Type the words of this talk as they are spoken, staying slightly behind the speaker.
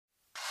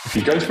If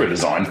you go through a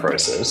design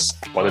process,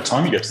 by the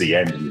time you get to the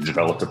end and you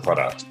develop a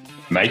product,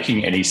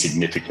 making any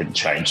significant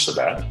change to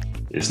that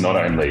is not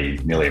only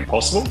nearly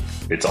impossible,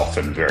 it's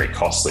often very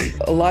costly.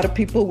 A lot of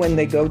people, when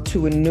they go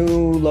to a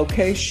new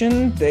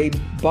location, they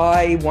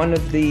buy one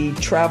of the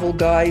travel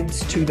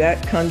guides to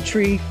that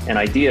country. And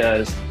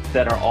ideas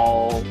that are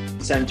all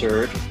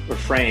centered or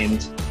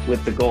framed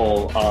with the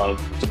goal of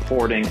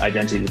supporting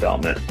identity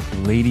development.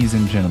 Ladies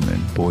and gentlemen,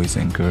 boys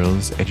and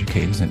girls,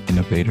 educators and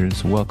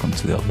innovators, welcome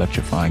to the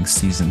electrifying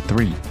Season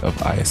 3 of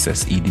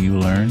ISS EDU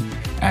Learn,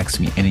 Ask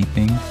Me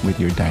Anything with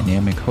your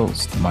dynamic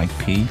hosts, Mike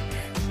P.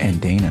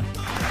 and Dana.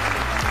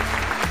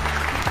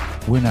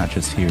 We're not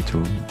just here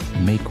to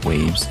make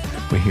waves,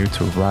 we're here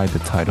to ride the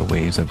tidal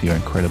waves of your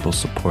incredible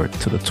support.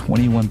 To the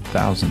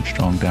 21,000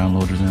 strong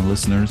downloaders and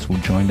listeners who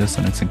joined us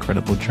on its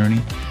incredible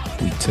journey,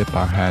 we tip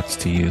our hats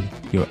to you.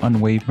 Your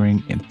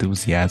unwavering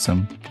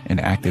enthusiasm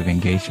and active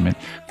engagement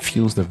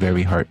fuels the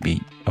very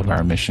heartbeat of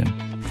our mission.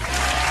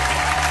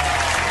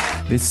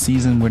 This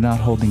season, we're not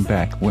holding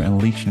back. We're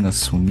unleashing a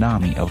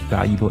tsunami of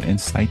valuable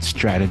insights,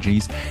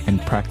 strategies,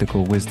 and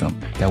practical wisdom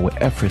that will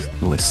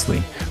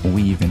effortlessly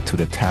weave into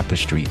the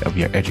tapestry of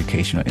your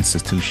educational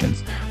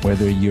institutions.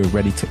 Whether you're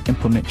ready to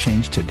implement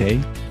change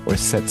today or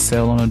set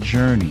sail on a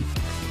journey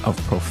of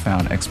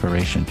profound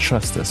exploration,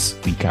 trust us,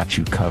 we got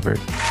you covered.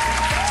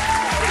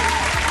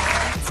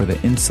 For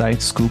the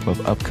inside scoop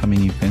of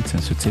upcoming events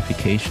and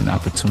certification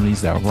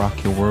opportunities that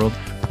rock your world,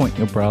 point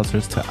your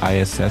browsers to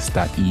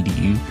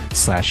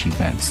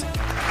iss.edu/events.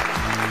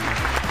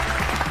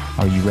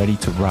 Are you ready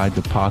to ride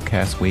the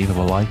podcast wave of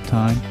a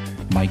lifetime?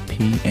 Mike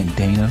P. and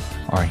Dana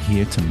are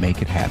here to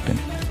make it happen.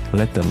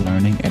 Let the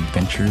learning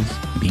adventures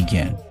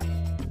begin.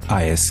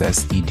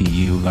 ISS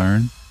EDU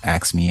Learn,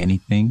 Ask Me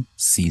Anything,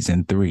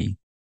 Season 3.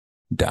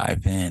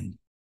 Dive in.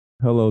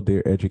 Hello,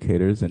 dear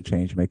educators and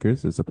change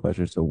makers. It's a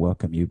pleasure to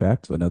welcome you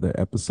back to another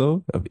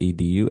episode of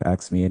EDU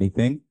Ask Me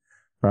Anything,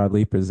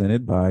 proudly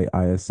presented by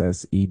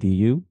ISS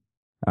EDU.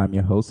 I'm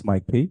your host,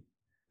 Mike P.,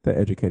 the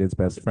educator's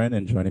best friend,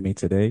 and joining me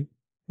today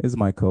is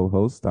my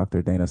co-host,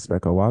 Dr. Dana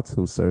Specker-Watts,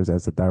 who serves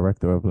as the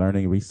Director of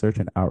Learning Research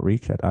and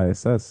Outreach at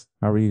ISS.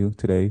 How are you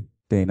today,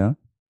 Dana?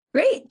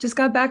 Great. Just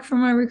got back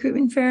from our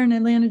recruitment fair in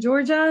Atlanta,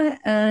 Georgia,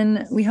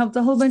 and we helped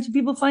a whole bunch of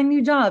people find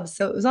new jobs,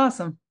 so it was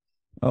awesome.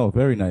 Oh,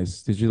 very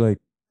nice. Did you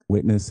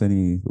witness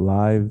any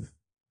live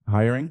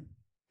hiring?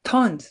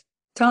 Tons.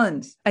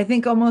 I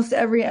think almost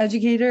every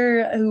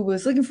educator who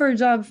was looking for a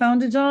job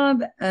found a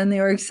job, and they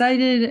were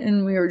excited,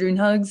 and we were doing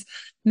hugs.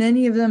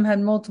 Many of them had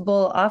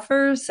multiple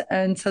offers,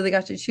 and so they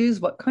got to choose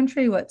what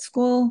country, what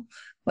school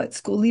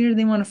leader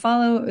they want to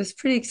follow. It was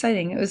pretty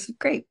exciting. It was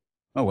great.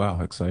 Oh,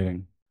 wow.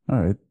 Exciting. All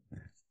right.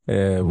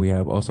 We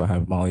also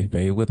have Molly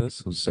Faye with us,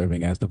 who's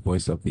serving as the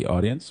voice of the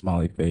audience.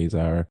 Molly Faye is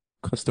our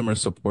Customer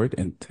Support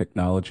and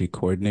Technology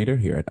Coordinator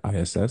here at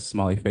ISS.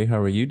 Molly Faye, how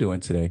are you doing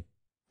today?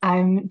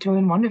 I'm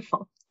doing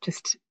wonderful.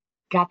 Just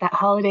got that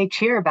holiday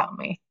cheer about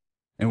me.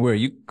 And where are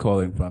you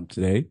calling from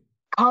today?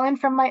 Calling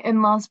from my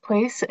in-laws'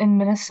 place in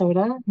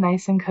Minnesota.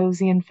 Nice and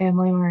cozy and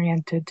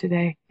family-oriented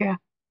today. Yeah.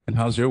 And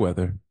how's your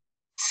weather?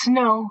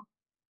 Snow.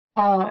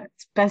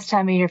 It's best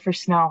time of year for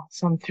snow,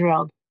 so I'm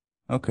thrilled.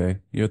 Okay.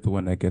 You're the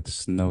one that gets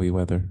snowy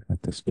weather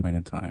at this point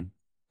in time.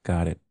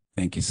 Got it.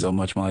 Thank you so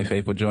much, Molly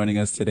Faye, for joining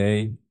us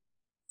today.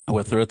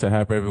 We're thrilled to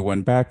have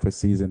everyone back for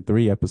Season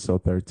 3,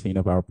 Episode 13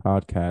 of our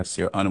podcast.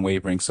 Your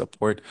unwavering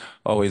support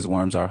always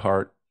warms our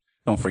heart.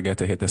 Don't forget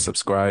to hit the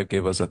subscribe,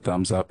 give us a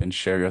thumbs up, and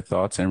share your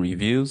thoughts and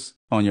reviews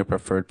on your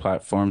preferred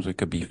platforms. We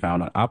could be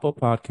found on Apple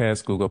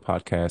Podcasts, Google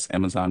Podcasts,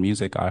 Amazon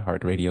Music,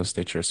 iHeartRadio,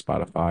 Stitcher,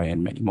 Spotify,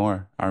 and many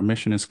more. Our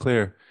mission is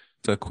clear: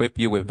 to equip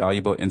you with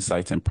valuable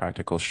insights and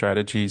practical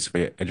strategies for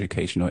your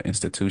educational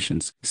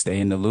institutions. Stay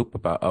in the loop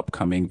about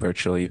upcoming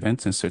virtual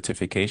events and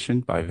certification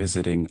by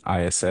visiting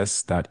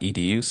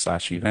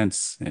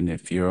iss.edu/events. And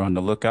if you're on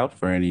the lookout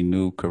for any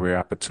new career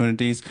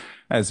opportunities,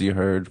 as you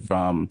heard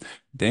from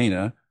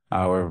Dana,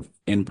 our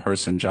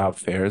in-person job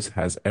fairs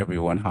has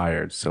everyone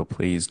hired. So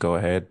please go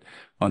ahead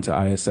onto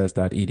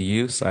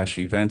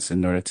iss.edu/events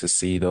in order to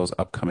see those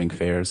upcoming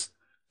fairs.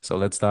 So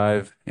let's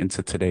dive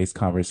into today's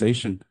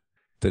conversation.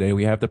 Today,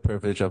 we have the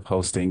privilege of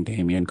hosting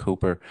Damian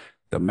Cooper,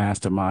 the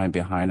mastermind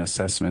behind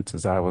assessments,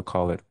 as I would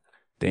call it.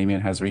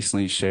 Damian has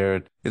recently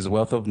shared his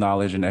wealth of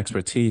knowledge and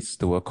expertise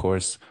through a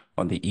course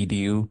on the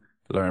EDU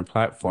Learn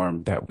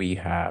platform that we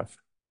have.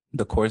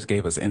 The course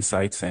gave us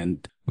insights,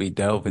 and we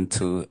delve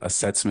into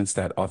assessments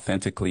that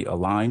authentically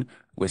align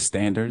with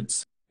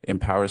standards,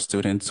 empower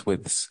students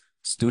with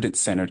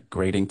student-centered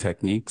grading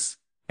techniques,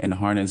 and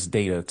harness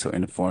data to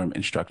inform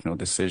instructional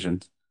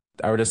decisions.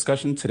 Our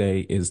discussion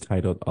today is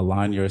titled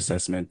Align Your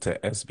Assessment to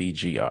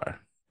SBGR.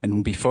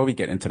 And before we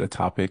get into the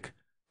topic,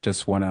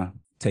 just want to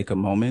take a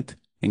moment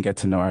and get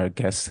to know our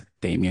guest,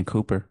 Damian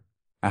Cooper.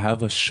 I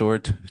have a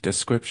short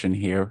description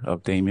here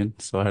of Damian,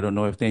 so I don't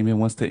know if Damian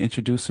wants to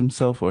introduce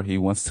himself or he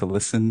wants to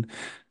listen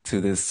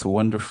to this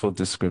wonderful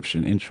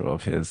intro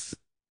of his.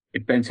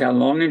 Depends how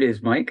long it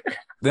is, Mike.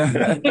 No,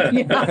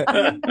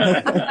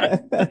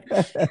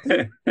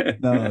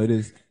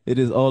 it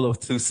is all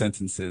of 2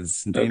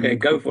 sentences. Okay,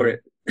 go for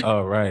it.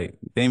 All right.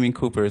 Damian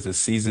Cooper is a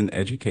seasoned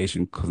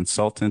education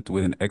consultant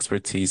with an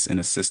expertise in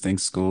assisting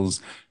schools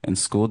and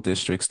school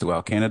districts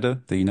throughout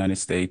Canada, the United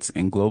States,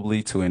 and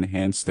globally to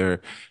enhance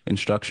their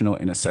instructional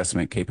and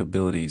assessment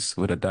capabilities.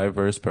 With a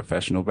diverse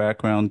professional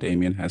background,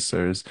 Damian has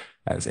served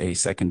as a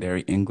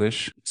secondary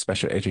English,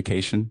 special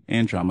education,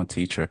 and drama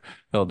teacher,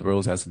 held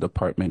roles as a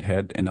department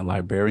head and a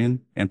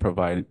librarian, and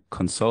provided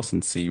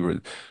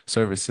consultancy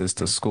services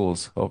to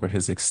schools. Over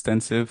his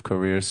extensive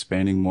career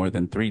spanning more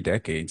than 3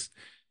 decades,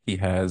 he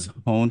has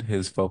honed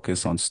his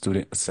focus on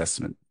student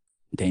assessment.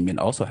 Damian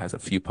also has a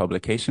few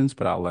publications,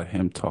 but I'll let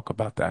him talk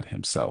about that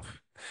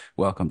himself.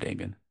 Welcome,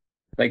 Damian.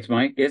 Thanks,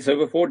 Mike. It's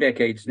over 4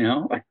 decades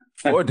now.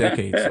 4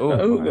 decades.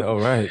 Oh, my.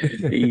 All right.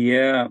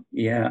 Yeah.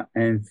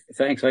 And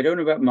thanks. I don't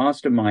know about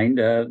mastermind.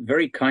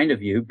 Very kind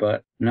of you,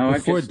 but no,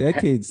 For 4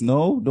 decades,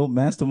 no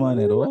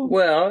mastermind at all.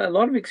 Well, a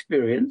lot of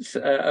experience,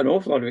 an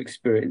awful lot of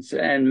experience,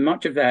 and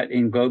much of that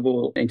in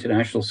global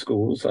international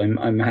schools,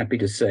 I'm happy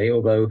to say,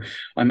 although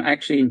I'm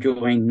actually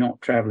enjoying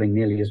not traveling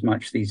nearly as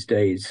much these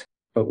days.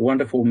 But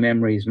wonderful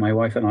memories. My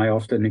wife and I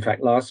often, in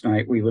fact, last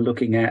night we were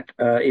looking at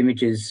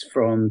images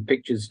from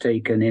pictures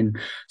taken in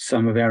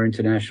some of our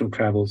international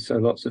travels. So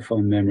lots of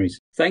fond memories.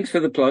 Thanks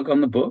for the plug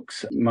on the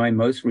books. My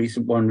most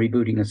recent one,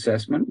 Rebooting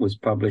Assessment, was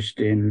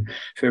published in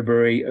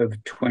February of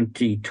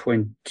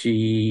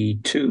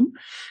 2022.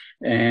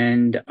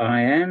 And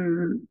I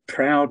am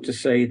proud to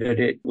say that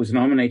it was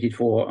nominated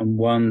for and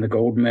won the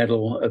gold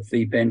medal of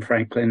the Ben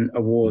Franklin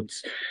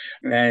Awards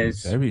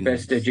as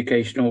Best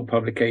Educational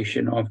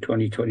Publication of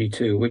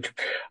 2022, which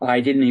I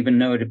didn't even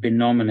know it had been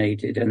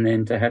nominated. And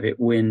then to have it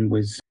win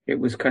was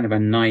kind of a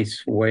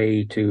nice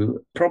way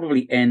to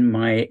probably end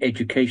my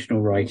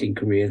educational writing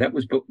career. That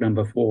was book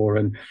number 4.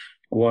 And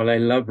while I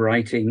love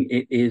writing,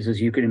 it is, as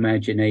you can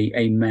imagine,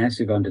 a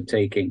massive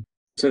undertaking.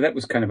 So that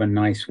was kind of a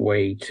nice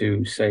way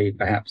to say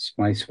perhaps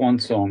my swan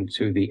song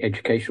to the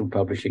educational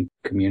publishing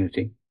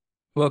community.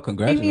 Well,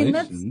 congratulations.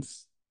 I mean,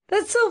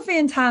 that's so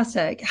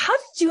fantastic. How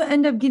did you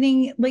end up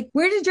getting,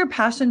 where did your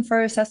passion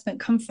for assessment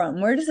come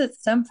from? Where does it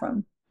stem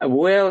from?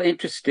 Well,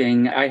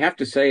 interesting. I have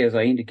to say, as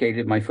I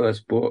indicated in my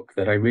first book,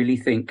 that I really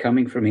think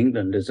coming from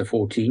England as a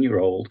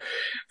 14-year-old,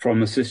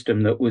 from a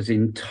system that was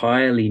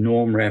entirely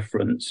norm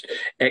referenced,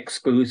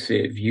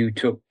 exclusive, you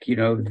took,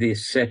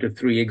 this set of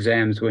 3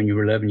 exams when you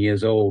were 11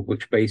 years old,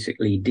 which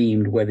basically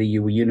deemed whether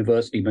you were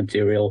university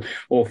material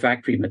or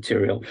factory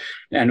material.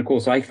 And of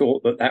course, I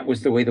thought that that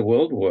was the way the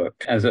world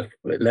worked as a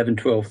 11,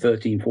 12,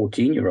 13,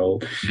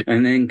 14-year-old,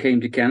 and then came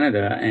to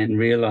Canada and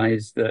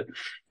realized that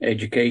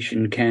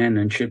education can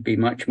and should be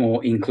much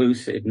more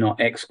inclusive, not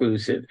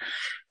exclusive.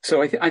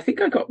 So I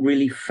think I got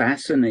really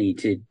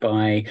fascinated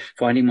by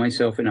finding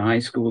myself in a high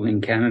school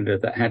in Canada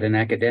that had an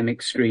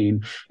academic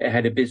stream, it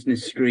had a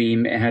business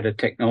stream, it had a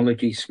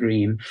technology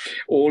stream,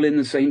 all in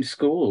the same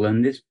school.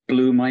 And this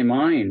blew my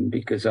mind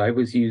because I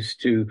was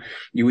used to,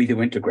 you either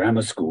went to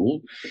grammar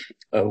school,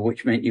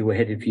 which meant you were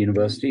headed for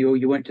university, or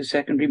you went to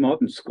secondary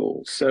modern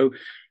school. So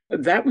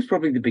that was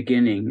probably the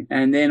beginning.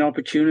 And then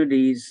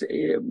opportunities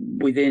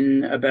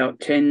within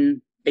about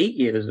 8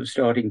 years of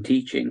starting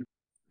teaching.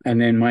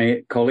 And then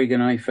my colleague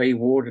and I, Faye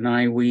Ward and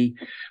I, we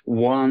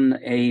won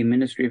a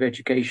Ministry of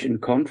Education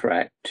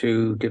contract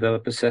to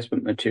develop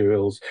assessment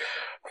materials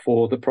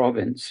for the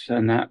province.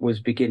 And that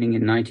was beginning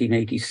in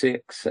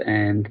 1986.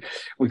 And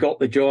we got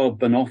the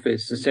job, an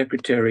office, a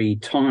secretary,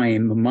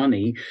 time,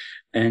 money.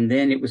 And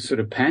then it was sort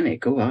of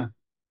panic.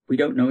 We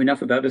don't know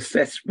enough about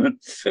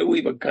assessment, so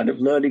we were kind of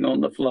learning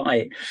on the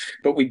fly.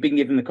 But we've been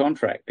given the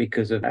contract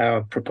because of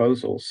our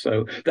proposals.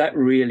 So that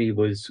really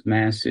was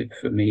massive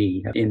for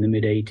me in the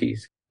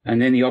mid-'80s. And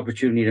then the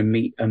opportunity to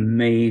meet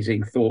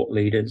amazing thought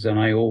leaders. And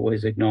I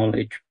always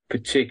acknowledge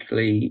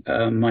particularly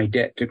my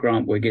debt to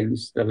Grant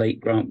Wiggins, the late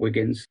Grant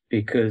Wiggins,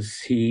 because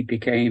he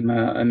became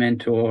a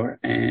mentor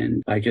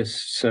and I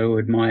just so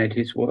admired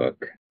his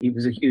work. He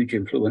was a huge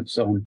influence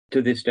on,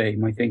 to this day,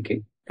 my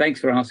thinking. Thanks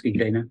for asking,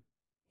 Dana.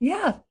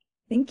 Yeah.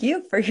 Thank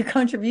you for your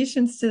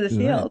contributions to the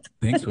field.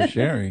 Thanks for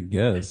sharing.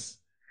 Yes.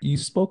 You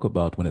spoke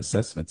about when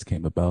assessments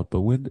came about,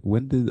 but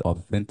when did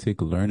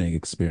authentic learning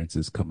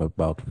experiences come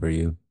about for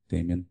you,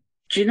 Damian?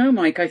 Do you know,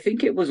 Mike, I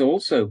think it was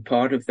also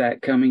part of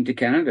that coming to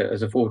Canada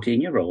as a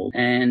 14-year-old.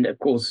 And of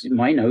course,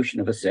 my notion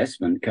of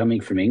assessment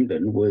coming from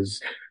England was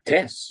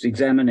tests,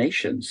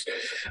 examinations,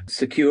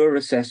 secure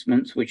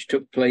assessments, which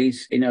took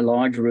place in a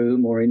large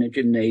room or in a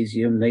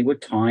gymnasium. They were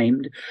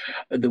timed.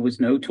 There was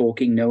no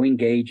talking, no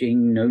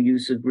engaging, no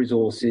use of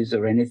resources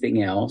or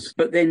anything else.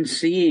 But then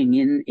seeing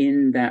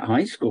in that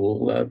high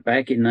school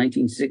back in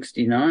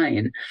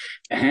 1969,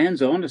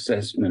 hands-on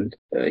assessment,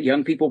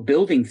 young people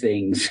building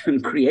things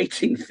and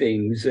creating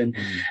things.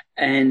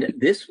 And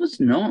this was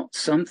not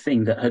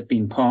something that had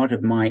been part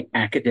of my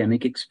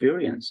academic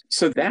experience.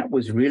 So that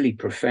was really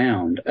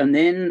profound. And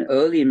then then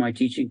early in my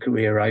teaching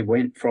career, I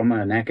went from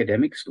an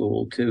academic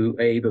school to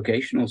a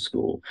vocational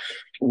school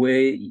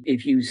where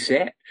if you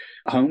set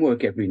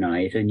homework every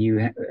night and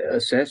you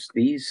assess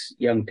these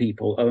young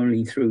people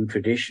only through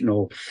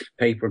traditional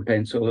paper and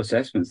pencil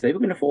assessments, they were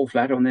going to fall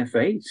flat on their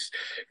face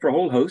for a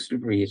whole host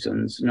of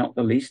reasons, not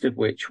the least of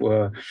which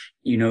were,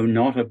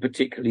 not a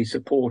particularly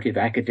supportive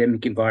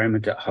academic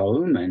environment at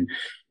home and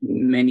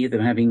many of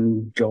them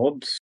having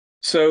jobs.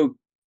 So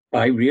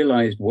I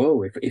realized,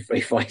 whoa,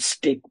 if I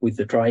stick with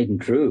the tried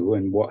and true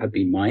and what had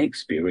been my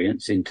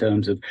experience in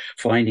terms of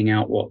finding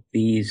out what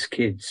these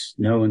kids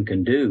know and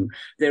can do,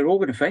 they're all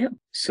going to fail.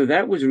 So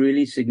that was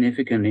really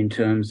significant in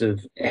terms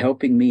of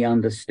helping me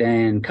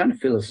understand kind of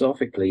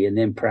philosophically and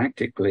then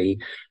practically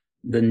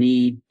the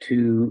need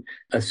to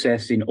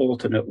assess in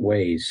alternate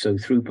ways. So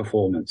through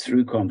performance,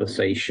 through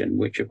conversation,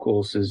 which of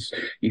course, as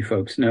you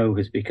folks know,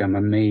 has become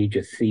a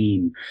major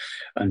theme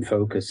and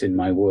focus in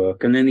my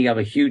work. And then the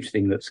other huge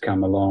thing that's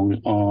come along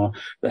are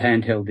the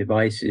handheld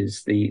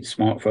devices, the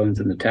smartphones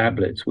and the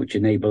tablets, which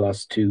enable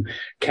us to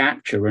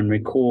capture and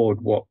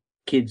record what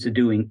kids are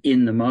doing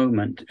in the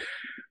moment,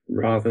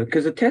 rather,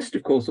 because a test,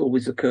 of course,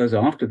 always occurs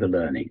after the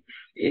learning.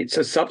 It's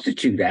a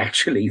substitute,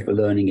 actually, for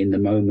learning in the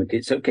moment.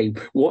 It's okay,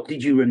 what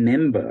did you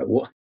remember?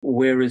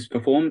 Whereas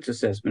performance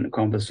assessment and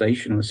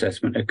conversational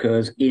assessment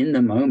occurs in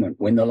the moment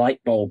when the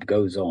light bulb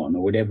goes on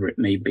or whatever it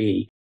may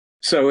be.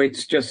 So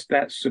it's just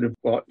that's sort of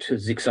what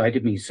has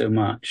excited me so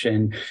much.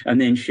 And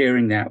then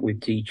sharing that with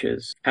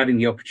teachers, having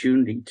the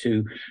opportunity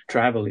to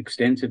travel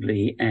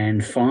extensively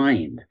and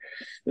find.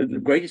 The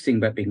greatest thing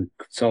about being a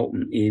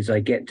consultant is I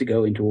get to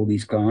go into all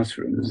these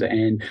classrooms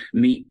and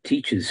meet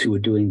teachers who are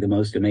doing the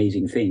most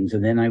amazing things.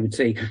 And then I would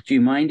say, do you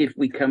mind if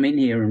we come in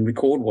here and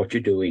record what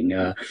you're doing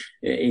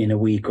in a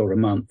week or a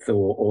month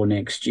or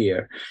next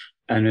year?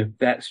 And if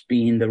that's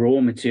been the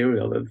raw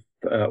material of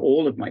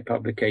all of my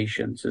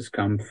publications has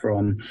come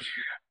from,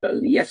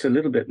 yes, a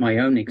little bit my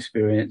own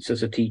experience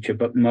as a teacher,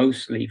 but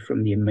mostly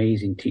from the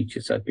amazing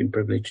teachers I've been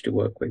privileged to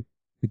work with.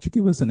 Could you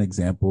give us an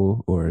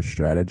example or a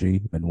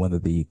strategy in one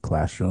of the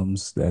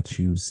classrooms that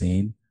you've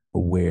seen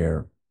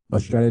where a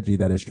strategy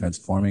that is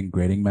transforming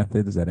grading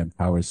methods that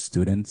empowers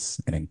students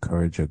and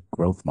encourage a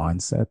growth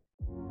mindset?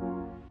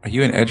 Are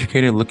you an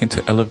educator looking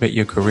to elevate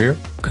your career?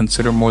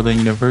 Consider Moreland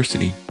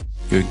University,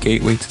 your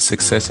gateway to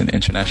success in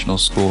international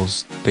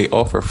schools. They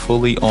offer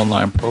fully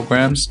online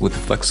programs with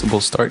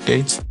flexible start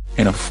dates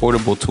and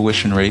affordable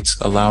tuition rates,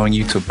 allowing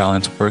you to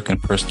balance work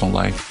and personal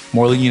life.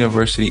 Moreland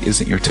University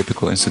isn't your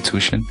typical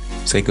institution.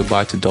 Say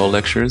goodbye to dull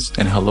lectures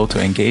and hello to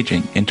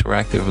engaging,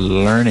 interactive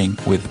learning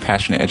with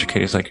passionate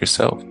educators like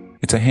yourself.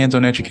 It's a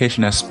hands-on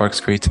education that sparks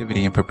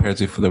creativity and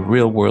prepares you for the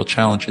real-world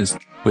challenges.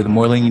 With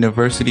Moreland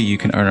University, you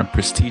can earn a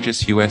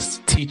prestigious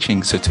U.S.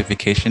 teaching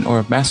certification or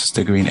a master's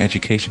degree in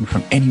education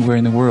from anywhere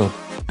in the world.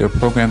 Their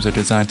programs are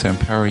designed to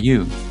empower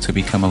you to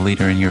become a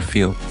leader in your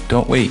field.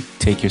 Don't wait.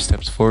 Take your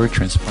steps forward,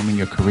 transforming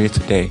your career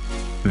today.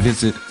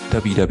 Visit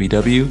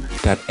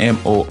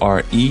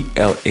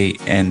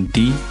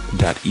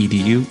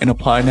www.moreland.edu and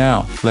apply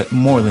now. Let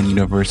Moreland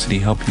University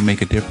help you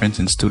make a difference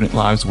in student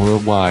lives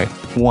worldwide,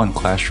 one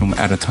classroom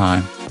at a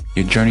time.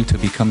 Your journey to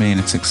becoming an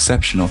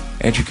exceptional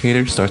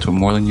educator starts with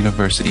Moreland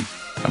University.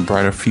 A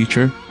brighter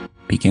future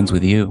begins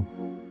with you.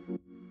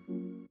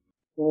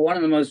 One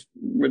of the most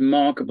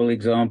remarkable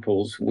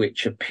examples,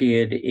 which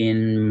appeared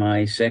in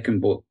my second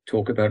book,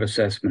 Talk About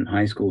Assessment,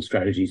 High School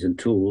Strategies and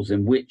Tools,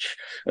 in which,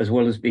 as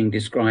well as being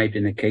described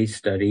in a case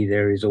study,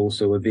 there is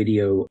also a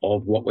video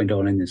of what went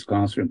on in this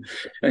classroom.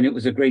 And it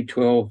was a grade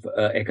 12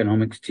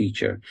 economics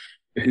teacher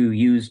who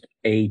used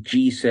a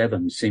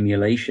G7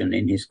 simulation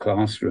in his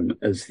classroom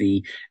as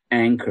the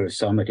anchor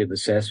summative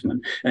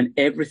assessment. And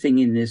everything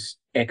in this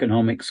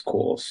economics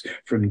course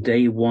from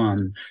day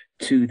one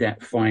to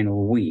that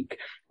final week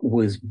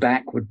was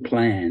backward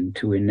planned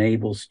to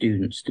enable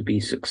students to be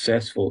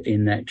successful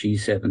in that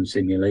G7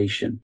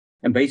 simulation.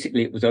 And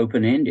basically it was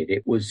open-ended.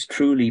 It was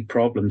truly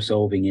problem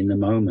solving in the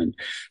moment.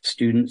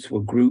 Students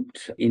were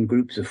grouped in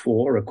groups of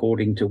 4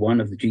 according to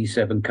one of the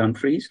G7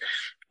 countries.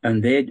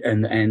 And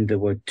there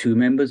were 2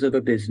 members of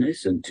a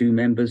business and 2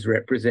 members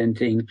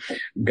representing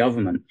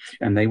government.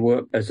 And they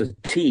worked as a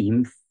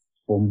team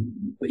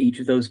from each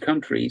of those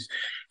countries.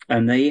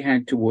 And they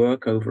had to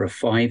work over a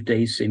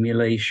 5-day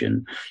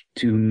simulation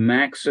to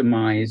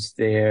maximize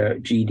their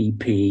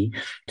GDP,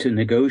 to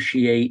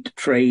negotiate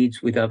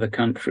trades with other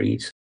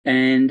countries.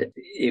 And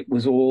it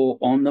was all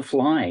on the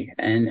fly.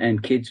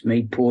 And kids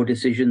made poor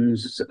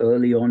decisions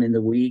early on in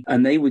the week.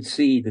 And they would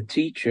see the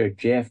teacher,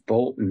 Jeff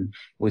Bolton,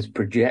 was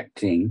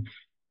projecting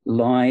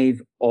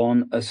live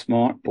on a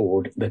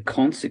smartboard the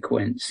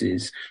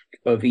consequences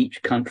of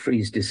each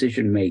country's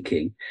decision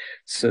making.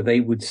 So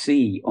they would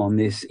see on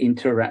this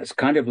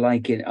kind of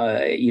like in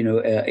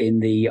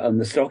on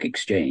the stock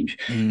exchange.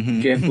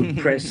 Mm-hmm. Jeff would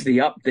press the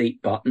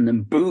update button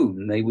and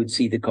boom, they would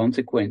see the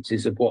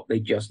consequences of what they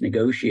just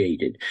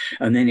negotiated.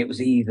 And then it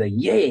was either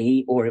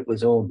yay or it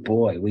was, oh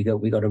boy, we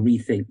got to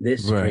rethink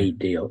this trade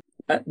deal.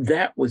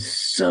 That was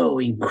so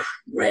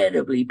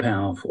incredibly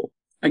powerful.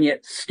 And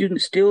yet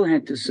students still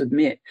had to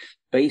submit,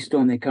 based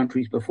on their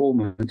country's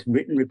performance,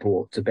 written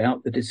reports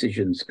about the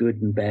decisions,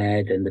 good and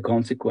bad, and the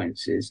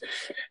consequences,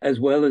 as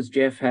well as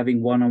Jeff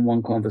having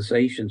one-on-one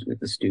conversations with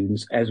the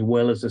students, as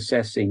well as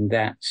assessing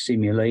that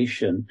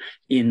simulation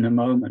in the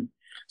moment.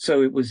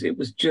 So it was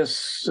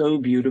just so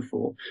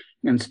beautiful.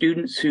 And the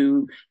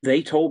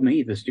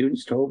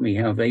students told me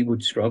how they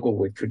would struggle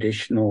with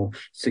traditional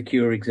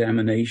secure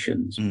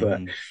examinations, but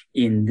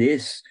in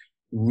this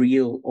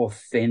real,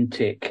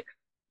 authentic,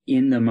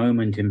 in the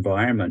moment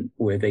environment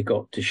where they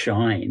got to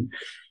shine.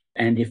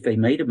 And if they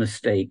made a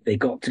mistake, they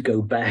got to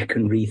go back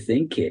and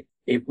rethink it.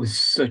 It was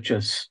such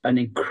an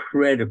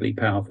incredibly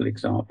powerful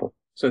example.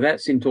 So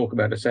that's in Talk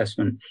About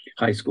Assessment,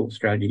 High School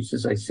Strategies,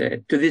 as I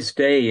said. To this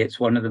day, it's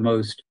one of the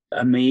most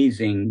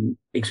amazing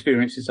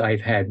experiences I've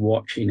had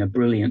watching a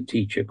brilliant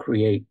teacher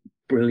create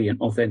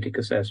brilliant, authentic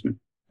assessment.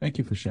 Thank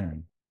you for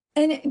sharing.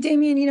 And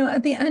Damian,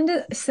 at the end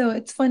so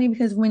it's funny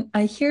because when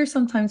I hear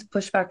sometimes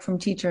pushback from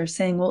teachers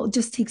saying, well, it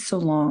just takes so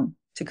long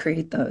to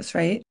create those,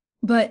 right?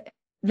 But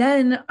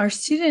then our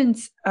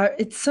students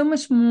it's so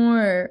much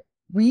more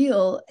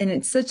real, and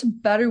it's such a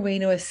better way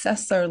to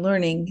assess our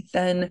learning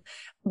than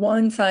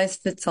one size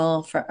fits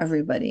all for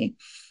everybody.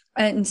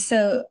 And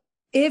so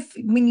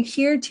when you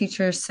hear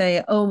teachers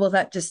say, oh, well,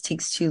 that just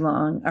takes too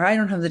long, or I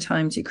don't have the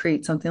time to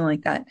create something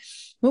like that,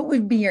 what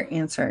would be your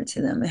answer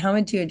to them? How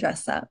would you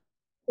address that?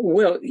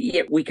 Well,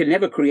 yeah, we can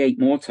never create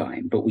more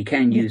time, but we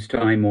can use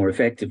time more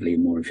effectively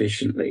and more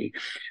efficiently.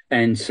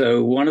 And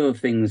so one of the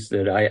things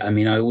that I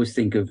always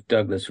think of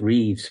Douglas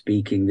Reeves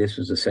speaking. This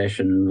was a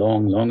session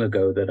long, long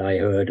ago that I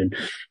heard.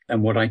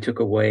 And what I took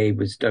away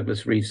was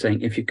Douglas Reeves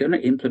saying, if you're going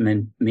to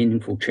implement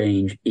meaningful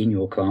change in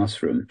your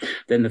classroom,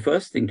 then the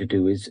first thing to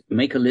do is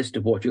make a list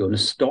of what you're going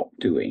to stop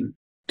doing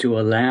to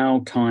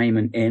allow time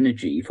and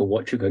energy for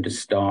what you're going to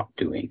start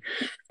doing.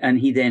 And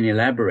he then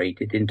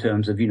elaborated in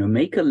terms of,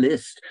 make a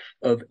list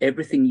of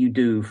everything you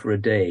do for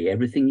a day,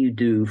 everything you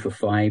do for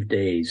 5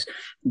 days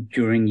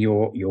during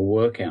your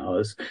work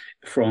hours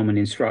from an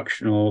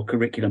instructional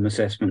curriculum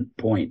assessment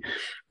point.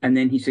 And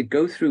then he said,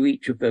 go through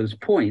each of those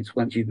points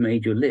once you've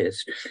made your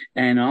list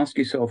and ask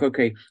yourself,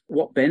 okay,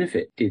 what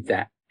benefit did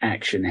that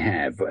action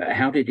have?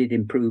 How did it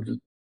improve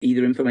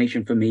either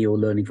information for me or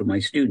learning from my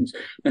students?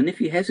 And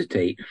if you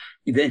hesitate,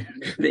 then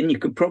you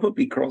could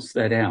probably cross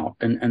that out.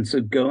 And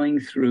so going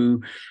through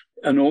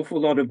an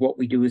awful lot of what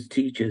we do as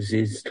teachers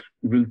is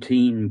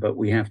routine, but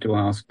we have to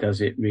ask,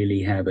 does it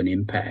really have an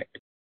impact?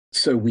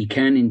 So we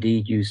can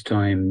indeed use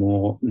time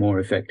more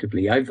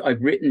effectively.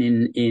 I've written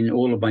in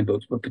all of my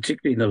books, but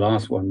particularly the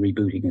last one,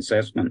 Rebooting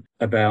Assessment,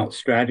 about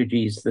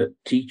strategies that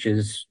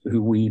teachers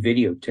who we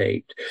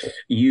videotaped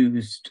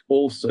used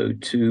also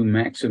to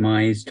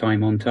maximize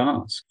time on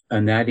task.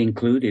 And that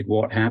included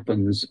what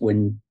happens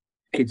when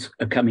kids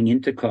are coming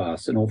into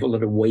class, an awful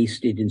lot of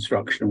wasted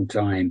instructional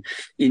time,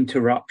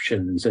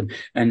 interruptions,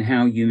 and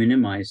how you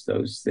minimize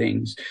those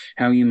things,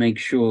 how you make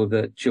sure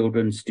that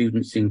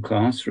students in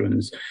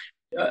classrooms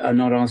are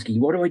not asking,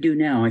 what do I do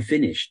now? I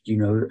finished,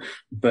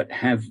 but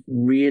have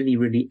really,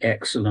 really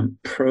excellent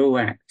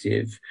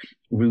proactive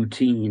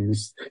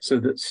routines so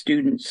that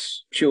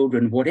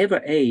children,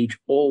 whatever age,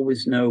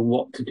 always know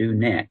what to do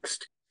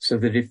next. So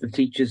that if the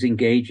teacher's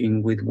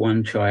engaging with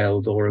one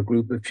child or a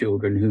group of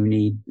children who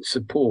need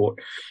support,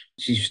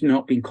 she's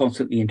not being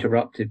constantly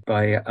interrupted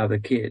by other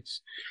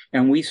kids.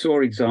 And we saw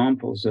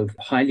examples of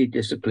highly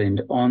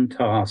disciplined,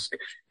 on-task,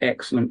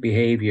 excellent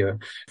behavior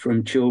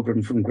from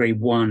children from grade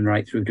 1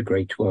 right through to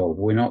grade 12.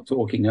 We're not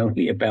talking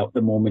only about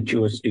the more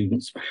mature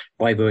students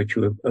by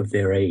virtue of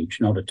their age,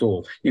 not at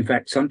all. In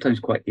fact, sometimes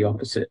quite the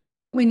opposite.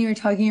 When you were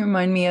talking, you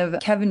remind me of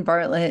Kevin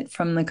Bartlett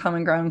from the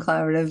Common Ground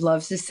Collaborative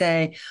loves to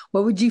say,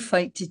 what would you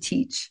fight to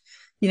teach?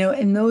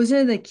 And those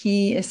are the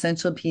key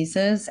essential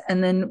pieces.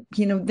 And then,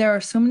 there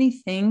are so many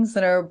things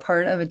that are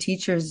part of a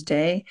teacher's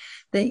day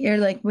that you're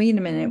like, wait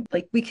a minute,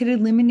 like we could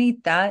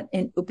eliminate that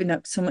and open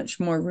up so much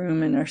more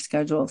room in our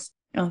schedules.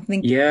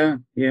 Yeah,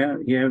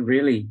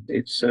 really.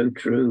 It's so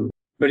true.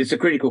 But it's a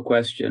critical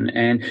question.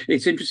 And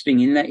it's interesting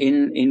in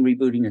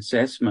rebooting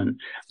assessment,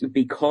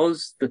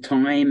 because the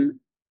time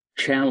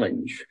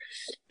challenge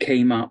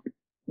came up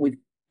with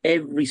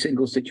every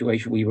single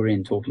situation we were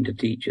in talking to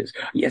teachers.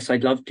 Yes,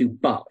 I'd love to,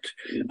 but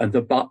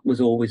the but was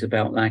always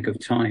about lack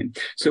of time.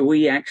 So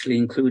we actually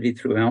included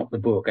throughout the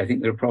book, I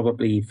think there are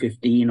probably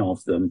 15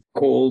 of them,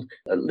 called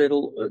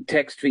little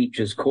text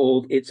features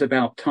called It's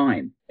About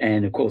Time.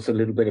 And of course, a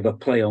little bit of a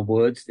play on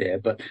words there,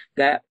 but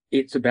that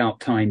It's About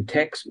Time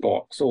text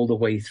box all the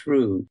way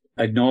through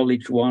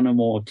acknowledged one or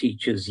more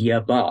teachers' yeah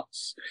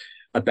buts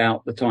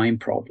about the time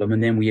problem.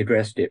 And then we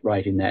addressed it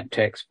right in that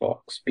text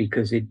box,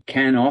 because it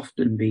can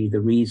often be the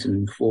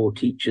reason for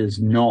teachers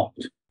not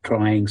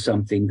trying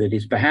something that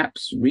is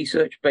perhaps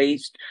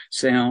research-based,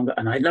 sound,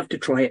 and I'd love to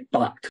try it,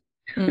 but.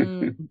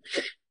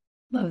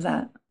 Love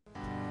that.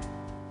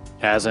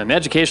 As an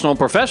educational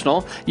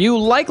professional, you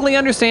likely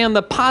understand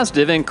the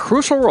positive and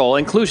crucial role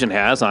inclusion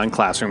has on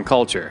classroom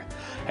culture.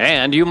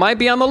 And you might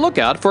be on the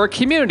lookout for a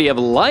community of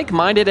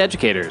like-minded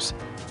educators.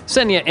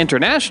 Senya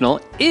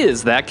International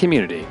is that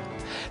community.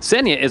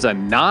 Senya is a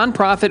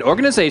nonprofit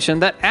organization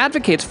that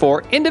advocates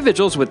for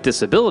individuals with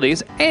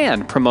disabilities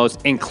and promotes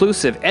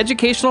inclusive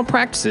educational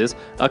practices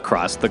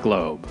across the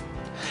globe.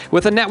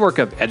 With a network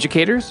of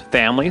educators,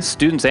 families,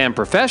 students, and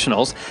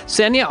professionals,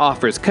 Senya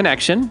offers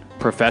connection,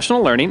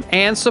 professional learning,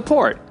 and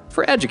support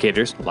for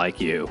educators like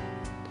you.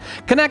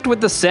 Connect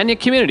with the Senya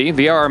community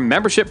via our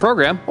membership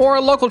program or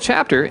a local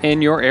chapter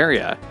in your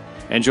area.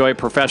 Enjoy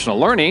professional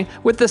learning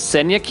with the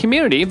Senya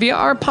community via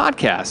our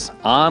podcasts,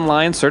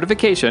 online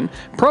certification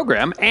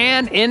program,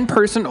 and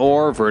in-person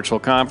or virtual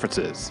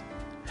conferences.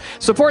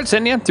 Support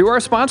Senya through our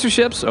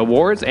sponsorships,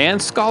 awards,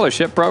 and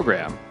scholarship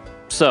program.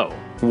 So,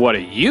 what are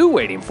you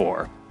waiting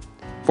for?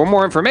 For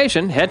more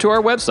information, head to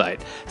our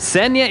website,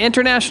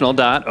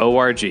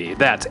 senyainternational.org.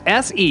 That's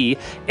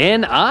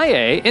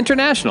SENIA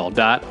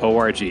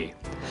international.org.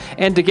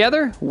 And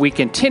together, we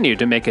continue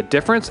to make a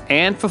difference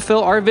and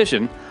fulfill our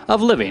vision of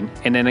living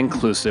in an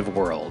inclusive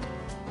world.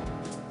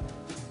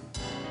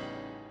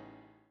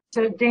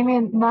 So,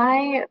 Damian,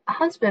 my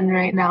husband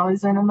right now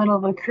is in the middle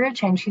of a career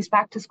change. He's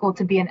back to school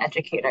to be an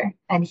educator,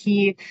 and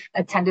he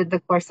attended the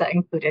course that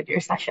included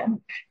your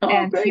session.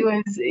 And great. He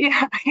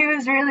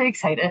was really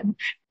excited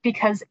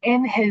because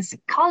in his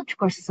college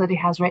courses that he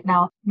has right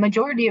now,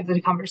 majority of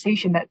the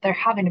conversation that they're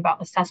having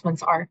about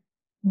assessments are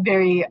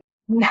very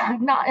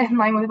not in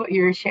line with what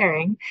you were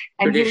sharing.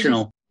 And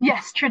traditional.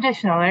 Yes,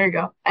 traditional. There you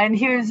go. And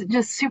he was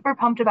just super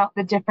pumped about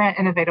the different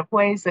innovative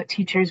ways that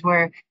teachers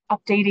were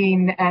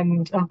updating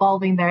and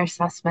evolving their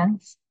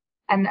assessments.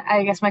 And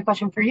I guess my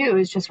question for you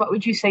is just what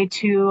would you say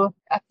to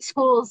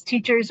schools,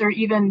 teachers, or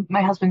even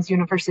my husband's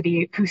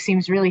university who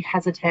seems really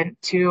hesitant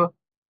to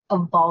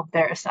evolve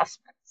their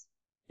assessments?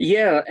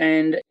 Yeah,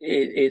 and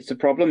it's a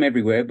problem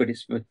everywhere, but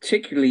it's a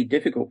particularly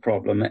difficult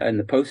problem in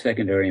the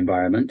post-secondary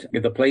environment.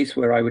 The place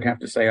where I would have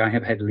to say I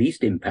have had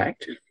least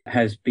impact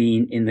has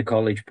been in the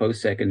college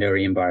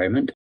post-secondary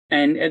environment.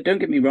 And don't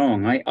get me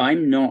wrong,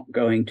 I'm not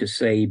going to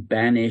say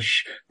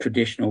banish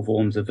traditional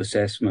forms of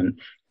assessment,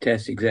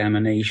 test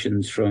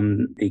examinations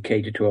from the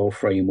K-12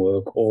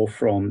 framework or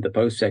from the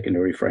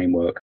post-secondary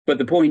framework. But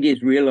the point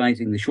is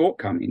realizing the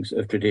shortcomings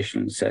of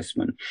traditional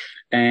assessment.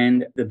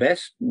 And the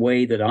best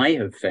way that I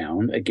have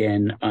found,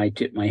 again, I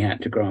tip my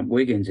hat to Grant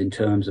Wiggins in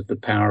terms of the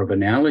power of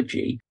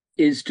analogy,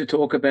 is to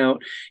talk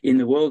about in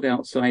the world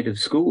outside of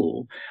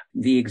school,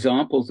 the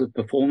examples of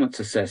performance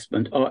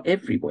assessment are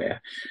everywhere.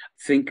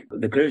 Think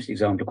the clearest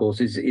example, of course,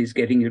 is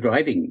getting your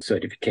driving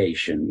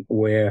certification,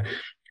 where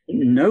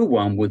no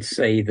one would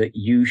say that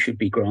you should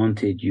be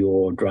granted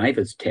your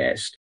driver's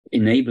test,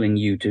 enabling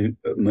you to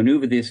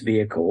maneuver this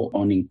vehicle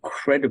on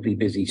incredibly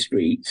busy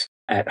streets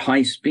at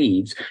high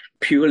speeds,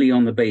 purely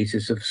on the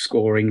basis of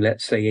scoring,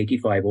 let's say,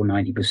 85 or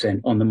 90%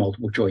 on the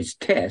multiple choice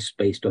test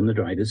based on the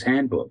driver's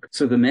handbook.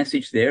 So the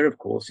message there, of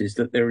course, is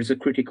that there is a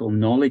critical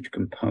knowledge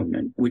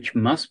component which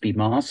must be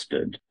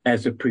mastered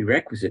as a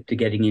prerequisite to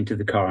getting into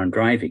the car and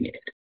driving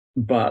it.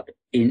 But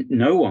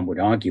no one would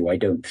argue, I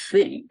don't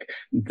think,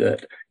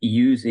 that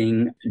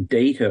using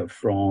data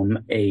from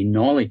a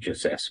knowledge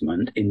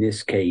assessment, in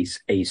this case,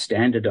 a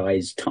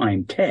standardized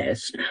time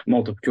test,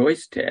 multiple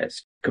choice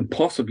test, can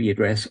possibly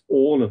address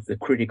all of the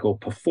critical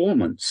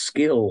performance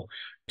skill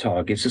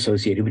targets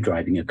associated with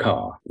driving a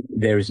car.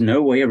 There is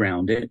no way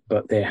around it,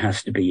 but there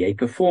has to be a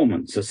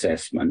performance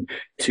assessment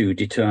to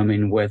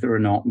determine whether or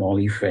not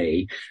Molly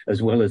Fay,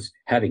 as well as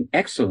having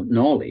excellent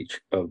knowledge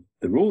of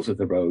the rules of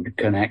the road,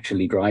 can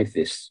actually drive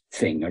this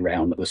thing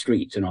around the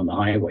streets and on the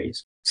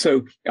highways.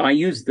 So I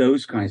use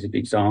those kinds of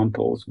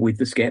examples with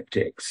the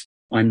skeptics.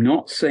 I'm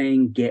not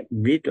saying get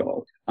rid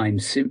of. I'm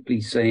simply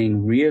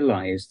saying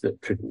realize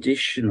that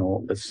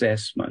traditional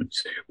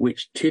assessments,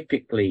 which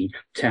typically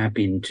tap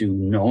into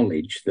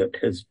knowledge that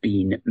has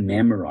been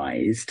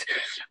memorized,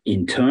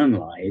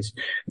 internalized,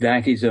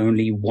 that is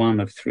only one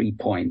of 3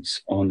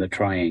 points on the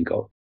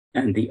triangle.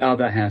 And the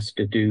other has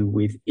to do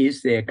with,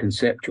 is there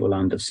conceptual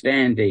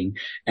understanding?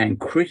 And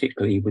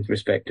critically, with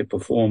respect to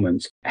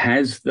performance,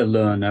 has the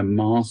learner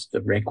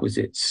mastered the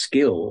requisite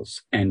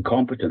skills and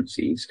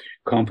competencies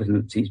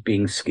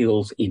being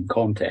skills in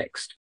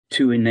context,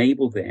 to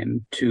enable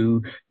them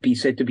to be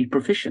said to be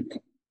proficient?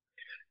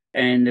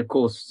 And of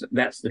course,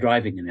 that's the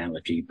driving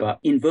analogy. But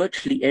in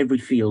virtually every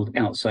field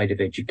outside of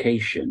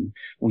education,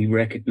 we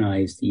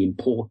recognize the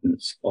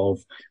importance of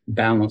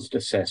balanced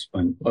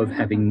assessment, of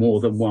having more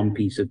than one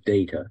piece of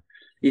data.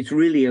 It's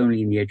really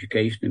only in the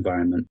education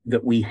environment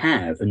that we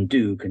have and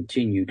do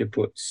continue to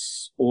put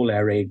all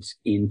our eggs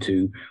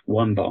into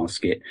one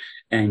basket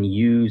and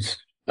use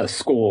a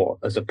score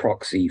as a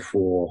proxy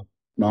for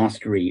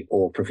mastery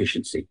or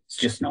proficiency. It's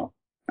just not.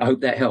 I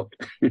hope that helped.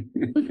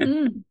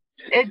 Mm-hmm.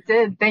 It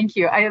did. Thank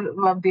you. I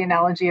love the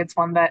analogy. It's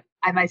one that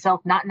I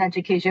myself, not in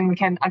education,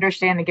 can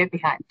understand and get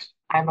behind.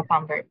 I'm a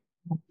convert.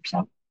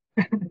 So.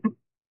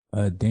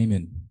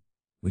 Damon,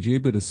 would you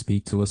be able to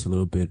speak to us a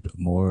little bit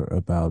more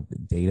about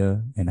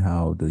data and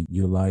how the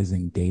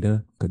utilizing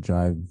data could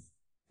drive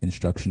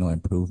instructional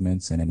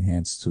improvements and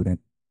enhance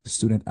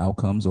student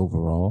outcomes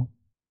overall?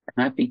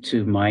 Happy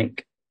to,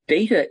 Mike.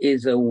 Data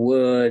is a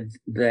word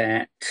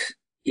that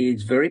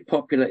is very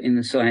popular in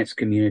the science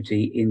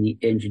community, in the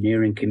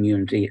engineering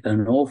community.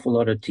 An awful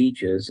lot of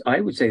teachers,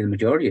 I would say the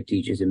majority of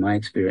teachers in my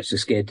experience, are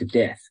scared to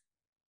death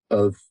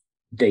of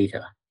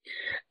data.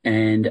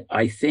 And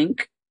I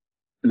think,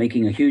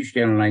 making a huge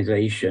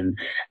generalization,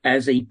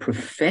 as a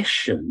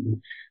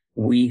profession,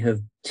 we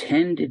have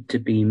tended to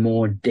be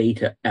more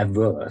data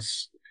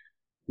averse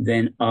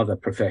than other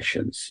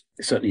professions,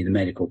 certainly the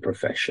medical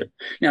profession.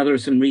 Now, there are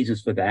some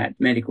reasons for that.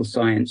 Medical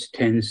science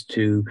tends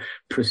to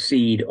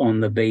proceed on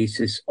the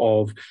basis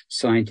of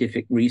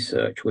scientific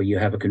research where you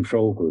have a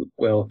control group.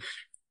 Well,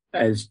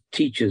 as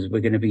teachers, we're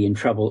going to be in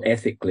trouble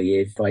ethically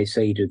if I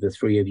say to the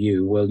three of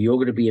you, well, you're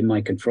going to be in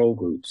my control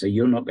group, so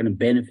you're not going to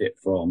benefit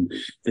from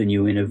the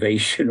new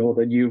innovation or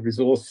the new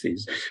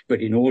resources.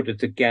 But in order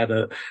to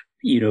gather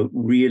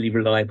really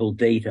reliable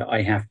data,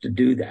 I have to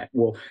do that.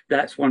 Well,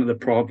 that's one of the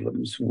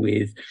problems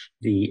with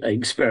the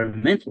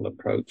experimental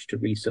approach to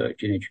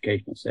research in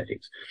educational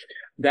settings.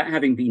 That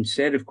having been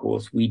said, of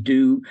course, we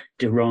do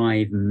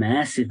derive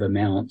massive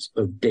amounts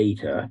of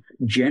data,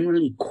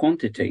 generally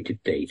quantitative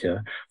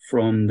data,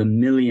 from the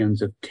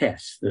millions of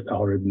tests that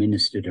are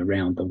administered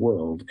around the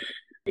world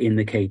in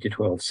the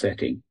K-12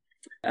 setting.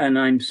 And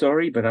I'm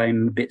sorry, but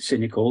I'm a bit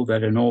cynical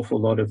that an awful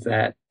lot of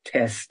that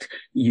test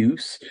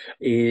use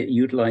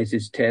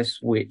utilizes tests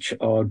which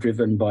are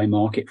driven by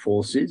market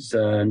forces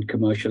and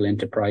commercial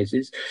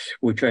enterprises,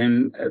 which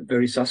I'm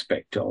very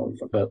suspect of.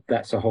 But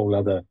that's a whole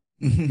other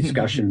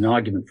discussion and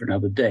argument for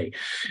another day.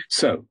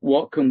 So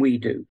what can we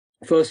do?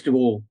 First of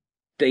all,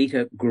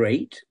 data,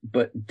 great,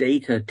 but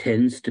data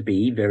tends to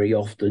be very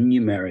often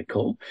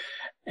numerical.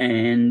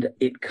 And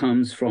it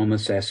comes from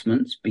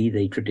assessments, be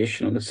they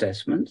traditional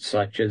assessments,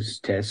 such as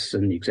tests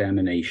and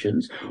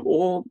examinations,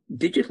 or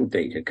digital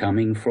data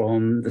coming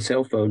from the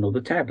cell phone or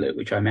the tablet,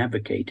 which I'm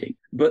advocating.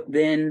 But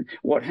then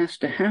what has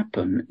to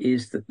happen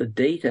is that the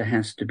data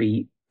has to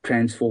be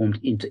transformed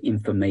into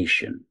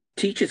information.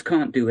 Teachers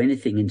can't do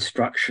anything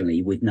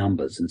instructionally with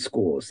numbers and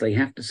scores. They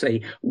have to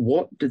say,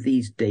 what do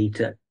these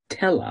data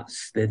tell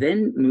us? They're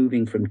then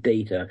moving from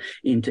data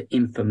into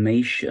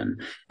information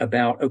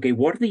about, okay,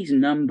 what do these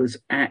numbers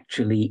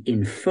actually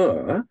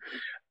infer?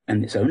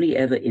 And it's only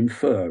ever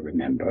infer,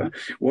 remember.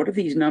 What do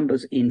these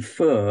numbers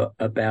infer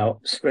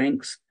about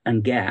strengths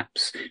and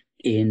gaps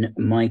in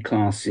my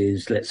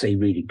class's, let's say,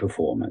 reading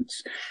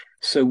performance?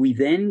 So we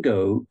then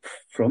go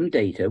from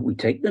data, we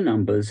take the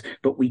numbers,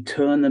 but we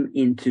turn them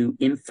into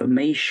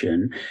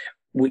information,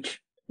 which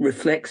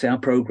reflects our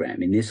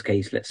program. In this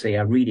case, let's say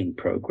our reading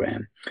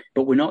program.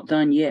 But we're not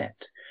done yet.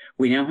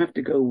 We now have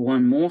to go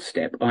one more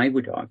step, I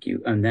would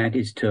argue, and that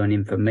is turn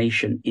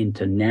information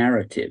into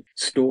narrative,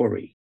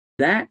 story.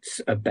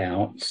 That's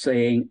about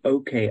saying,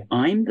 okay,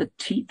 I'm the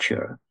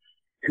teacher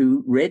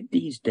who read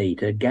these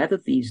data,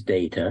 gathered these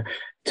data,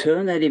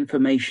 turn that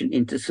information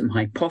into some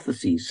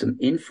hypotheses, some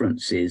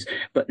inferences,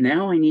 but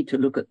now I need to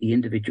look at the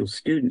individual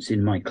students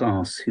in my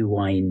class who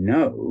I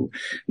know.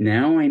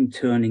 Now I'm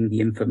turning the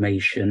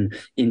information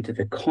into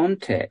the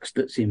context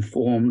that's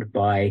informed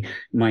by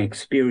my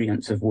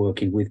experience of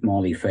working with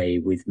Molly Fay,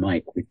 with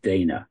Mike, with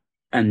Dana.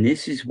 And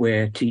this is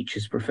where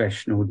teachers'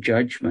 professional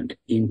judgment,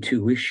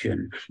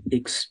 intuition,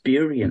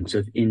 experience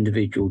of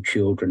individual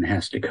children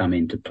has to come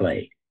into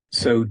play.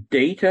 So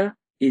data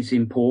is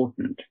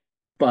important,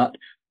 but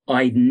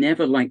I'd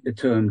never like the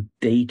term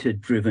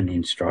data-driven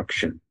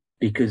instruction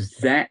because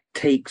that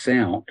takes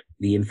out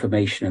the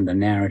information and the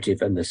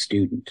narrative and the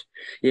student.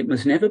 It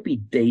must never be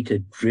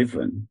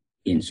data-driven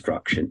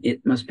instruction.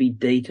 It must be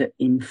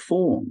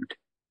data-informed.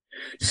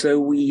 So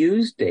we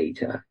use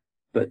data,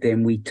 but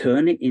then we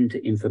turn it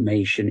into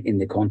information in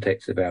the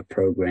context of our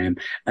program.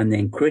 And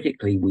then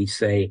critically, we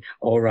say,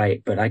 all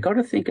right, but I got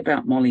to think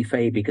about Molly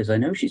Fay because I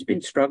know she's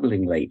been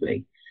struggling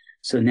lately.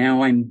 So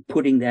now I'm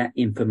putting that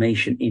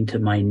information into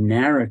my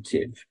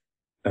narrative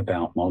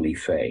about Molly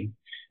Fay.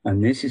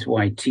 And this is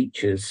why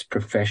teachers'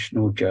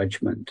 professional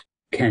judgment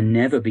can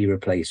never be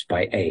replaced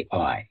by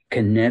AI,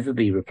 can never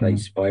be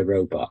replaced by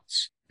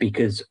robots,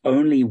 because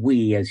only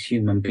we as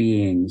human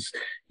beings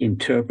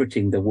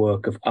interpreting the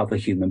work of other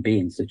human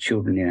beings, the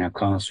children in our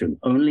classroom,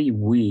 only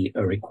we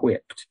are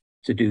equipped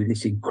to do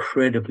this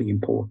incredibly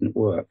important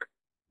work.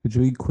 Could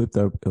you equip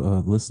our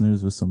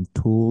listeners with some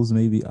tools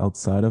maybe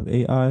outside of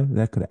AI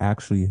that could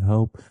actually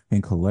help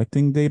in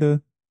collecting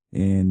data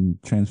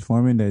and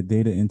transforming that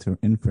data into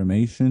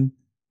information,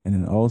 and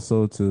then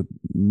also to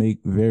make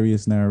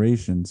various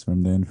narrations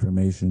from the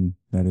information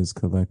that is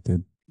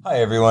collected? Hi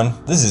everyone,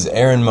 this is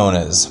Aaron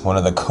Moniz, one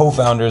of the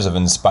co-founders of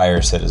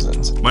Inspire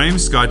Citizens. My name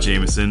is Scott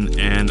Jameson,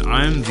 and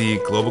I'm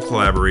the Global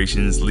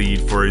Collaborations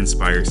Lead for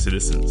Inspire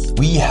Citizens.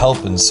 We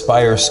help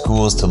inspire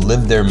schools to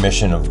live their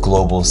mission of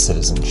global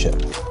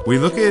citizenship. We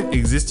look at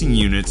existing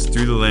units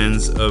through the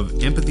lens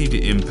of empathy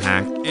to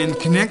impact and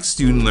connect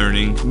student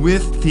learning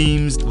with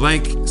themes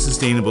like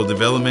sustainable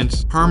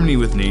development, harmony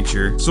with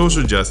nature,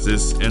 social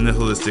justice, and the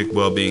holistic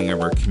well-being of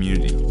our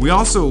community. We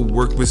also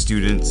work with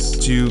students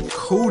to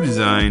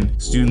co-design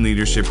student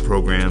leadership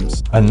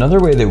programs. Another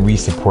way that we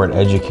support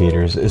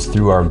educators is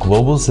through our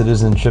Global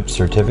Citizenship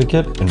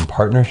Certificate in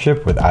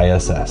partnership with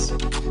ISS.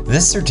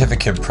 This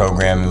certificate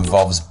program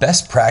involves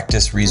best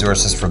practice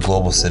resources for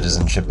global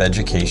citizenship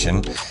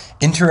education,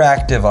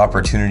 interactive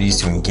opportunities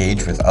to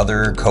engage with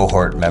other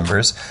cohort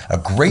members, a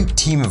great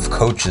team of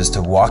coaches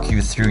to walk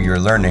you through your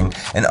learning,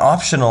 and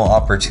optional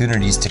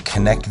opportunities to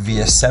connect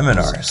via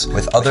seminars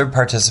with other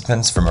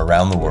participants from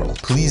around the world.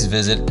 Please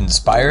visit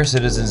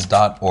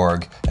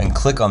inspirecitizens.org and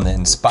click on the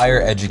Inspire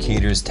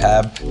Educators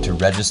tab to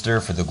register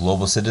for the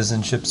Global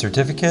Citizenship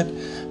Certificate,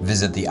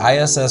 visit the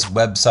ISS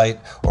website,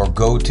 or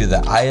go to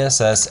the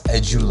ISS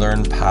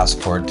EduLearn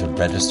Passport to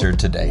register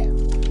today.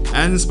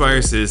 At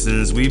Inspire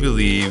Citizens, we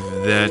believe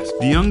that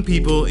the young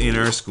people in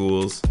our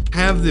schools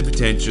have the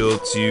potential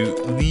to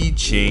lead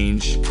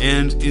change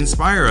and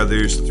inspire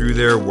others through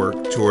their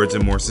work towards a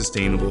more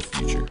sustainable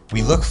future.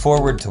 We look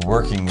forward to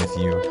working with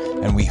you,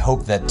 and we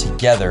hope that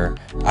together,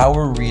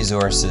 our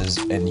resources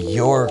and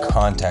your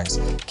context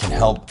can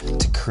help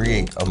to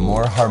create a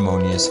more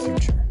harmonious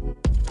future.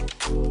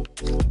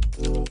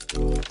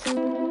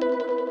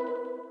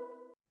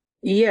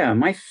 Yeah,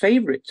 my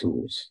favorite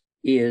tools,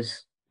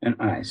 ears and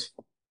eyes.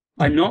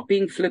 I'm not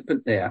being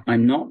flippant there.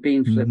 I'm not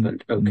being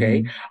flippant,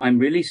 okay? I'm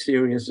really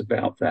serious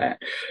about that.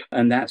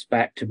 And that's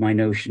back to my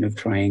notion of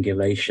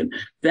triangulation.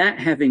 That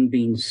having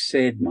been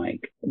said,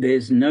 Mike,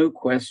 there's no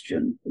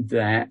question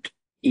that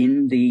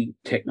in the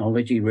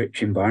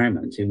technology-rich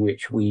environments in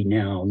which we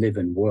now live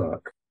and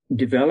work,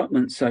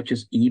 developments such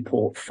as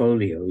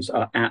e-portfolios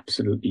are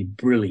absolutely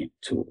brilliant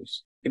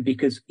tools.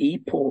 Because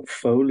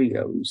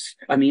e-portfolios,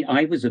 I mean,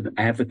 I was an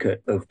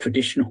advocate of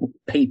traditional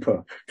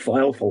paper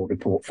file folder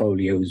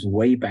portfolios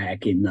way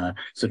back in the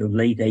sort of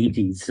late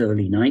 80s,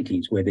 early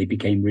 90s, where they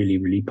became really,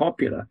 really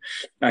popular.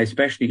 I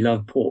especially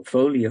love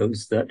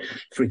portfolios that,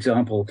 for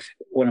example,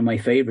 one of my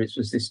favorites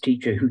was this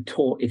teacher who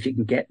taught, if you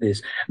can get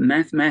this,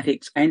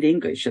 mathematics and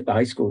English at the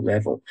high school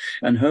level.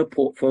 And her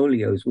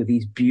portfolios were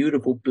these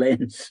beautiful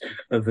blends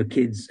of a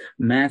kid's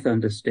math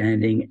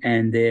understanding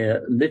and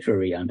their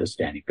literary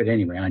understanding. But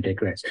anyway, I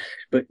digress.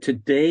 But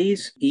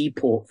today's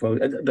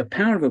e-portfolio, the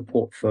power of a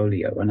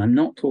portfolio, and I'm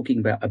not talking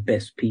about a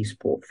best piece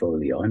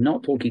portfolio. I'm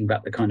not talking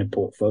about the kind of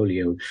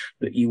portfolio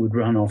that you would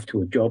run off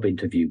to a job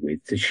interview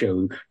with to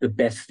show the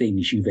best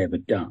things you've ever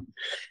done.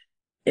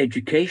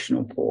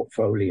 Educational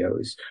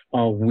portfolios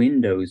are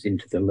windows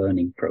into the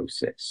learning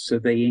process. So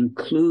they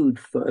include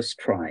first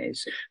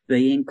tries.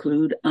 They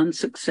include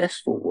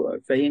unsuccessful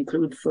work. They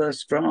include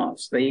first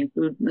drafts. They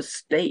include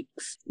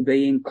mistakes.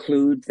 They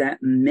include that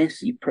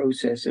messy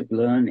process of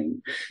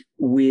learning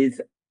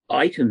with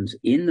items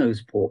in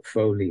those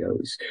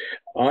portfolios,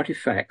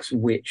 artifacts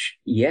which,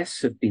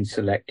 yes, have been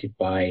selected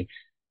by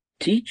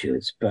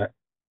teachers, but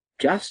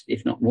just,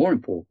 if not more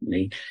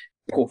importantly,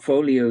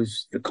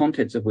 portfolios, the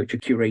contents of which are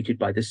curated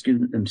by the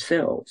student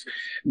themselves.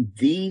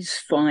 These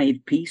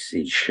 5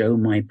 pieces show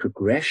my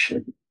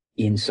progression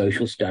in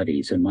social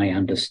studies and my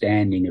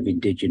understanding of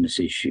Indigenous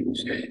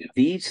issues.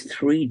 These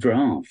 3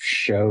 drafts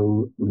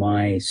show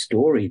my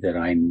story that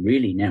I'm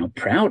really now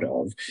proud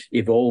of,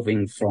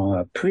 evolving from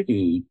a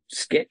pretty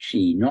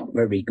sketchy, not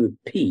very good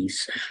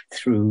piece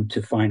through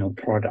to final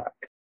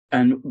product.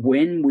 And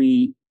when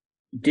we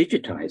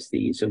digitize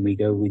these and we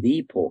go with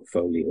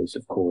e-portfolios,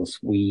 of course,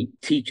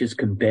 teachers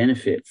can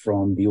benefit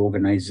from the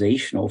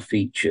organizational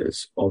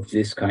features of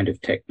this kind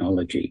of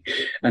technology.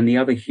 And the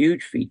other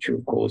huge feature,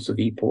 of course, of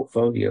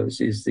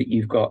e-portfolios is that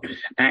you've got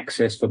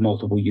access for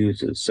multiple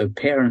users. So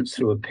parents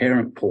through a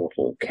parent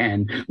portal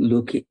can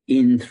look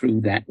in through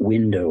that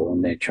window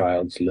on their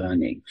child's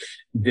learning.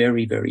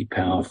 Very, very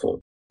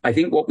powerful. I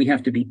think what we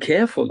have to be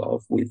careful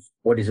of with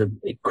what is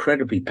an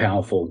incredibly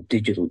powerful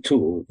digital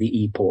tool, the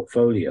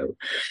e-portfolio,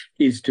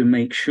 is to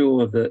make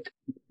sure that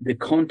the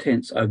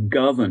contents are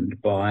governed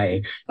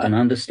by an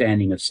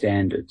understanding of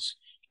standards.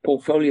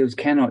 Portfolios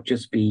cannot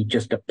just be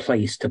just a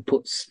place to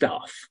put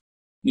stuff.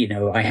 You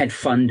know, I had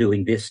fun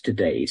doing this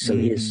today, so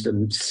here's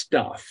some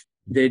stuff.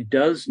 There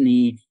does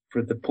need,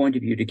 from the point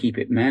of view to keep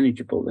it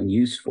manageable and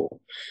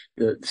useful,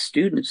 the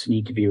students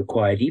need to be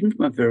required, even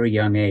from a very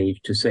young age,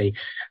 to say,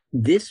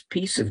 this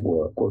piece of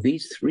work or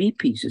these 3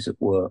 pieces of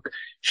work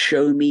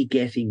show me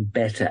getting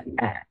better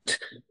at.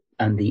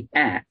 And the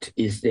at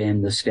is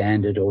then the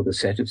standard or the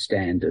set of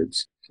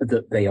standards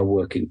that they are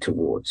working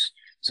towards.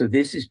 So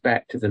this is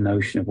back to the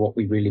notion of what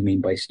we really mean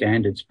by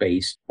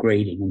standards-based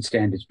grading and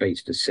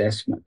standards-based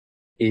assessment,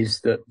 is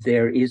that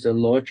there is a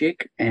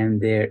logic and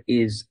there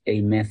is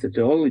a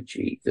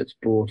methodology that's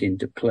brought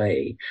into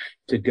play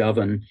to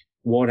govern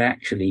what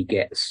actually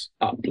gets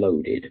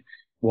uploaded,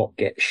 what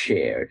gets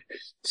shared,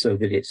 so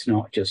that it's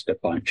not just a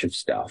bunch of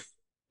stuff.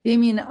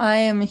 Damian, I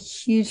am a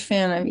huge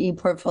fan of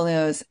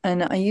e-portfolios,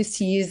 and I used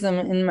to use them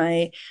in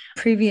my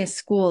previous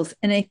schools.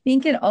 And I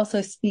think it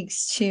also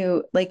speaks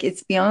to, like,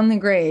 it's beyond the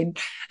grade.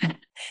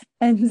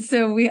 And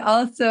so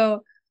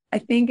I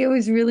think it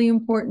was really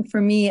important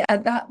for me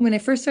when I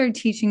first started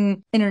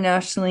teaching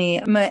internationally.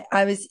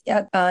 I was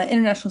at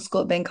international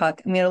school at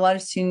Bangkok, and we had a lot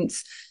of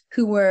students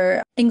who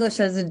were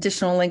English as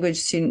additional language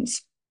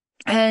students.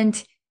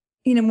 And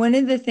you know, one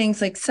of the things,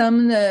 like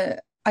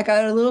I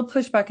got a little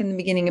pushback in the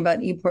beginning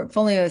about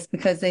e-portfolios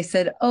because they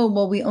said, oh,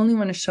 well, we only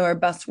want to show our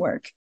best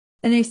work.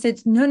 And I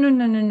said, no, no,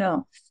 no, no,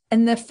 no.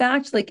 And the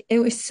fact, like, it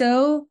was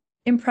so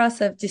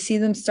impressive to see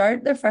them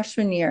start their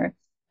freshman year.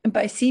 And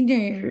by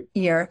senior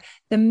year,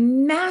 the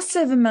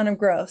massive amount of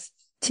growth,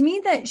 to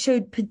me, that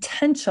showed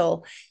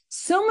potential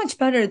so much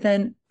better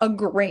than a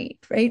grade,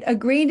 right? A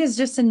grade is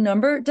just a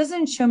number. It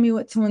doesn't show me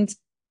what someone's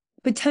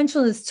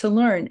potential is to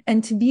learn.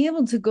 And to be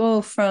able to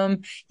go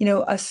from,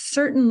 a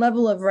certain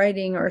level of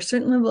writing or a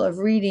certain level of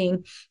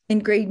reading in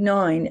grade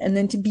 9, and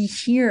then to be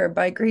here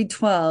by grade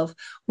 12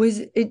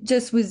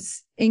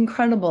 was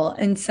incredible.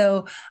 And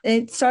so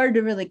it started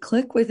to really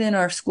click within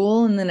our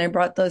school. And then I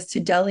brought those to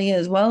Delhi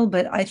as well.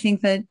 But I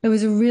think that it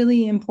was a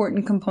really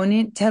important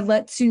component to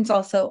let students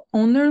also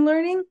own their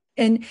learning.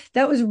 And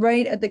that was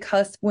right at the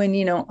cusp when,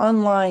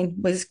 online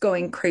was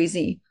going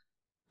crazy.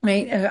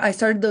 Right. I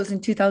started those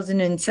in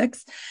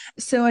 2006.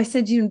 So I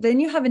said, then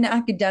you have an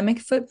academic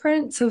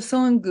footprint. So if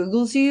someone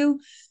Googles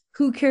you,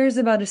 who cares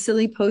about a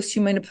silly post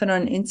you might have put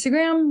on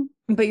Instagram?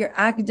 But your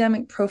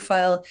academic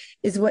profile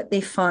is what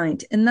they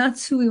find. And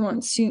that's who we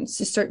want students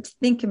to start to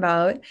think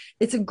about.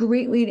 It's a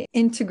great way to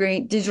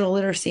integrate digital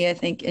literacy, I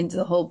think, into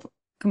the whole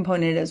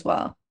component as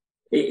well.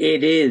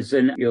 It is.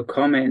 And your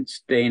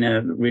comments,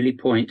 Dana, really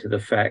point to the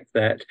fact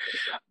that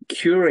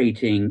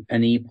curating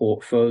an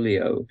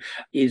e-portfolio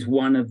is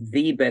one of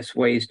the best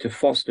ways to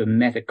foster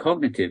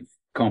metacognitive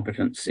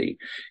competency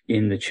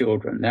in the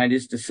children. That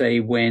is to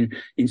say, when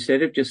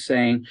instead of just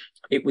saying,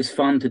 it was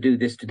fun to do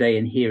this today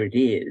and here it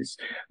is,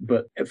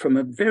 but from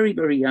a very,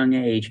 very young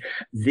age,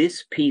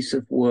 this piece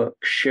of work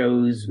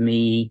shows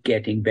me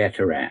getting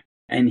better at.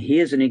 And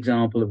here's an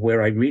example of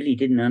where I really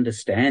didn't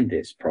understand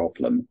this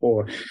problem.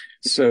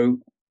 So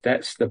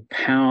that's the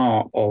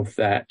power of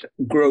that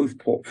growth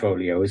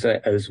portfolio,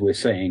 as we're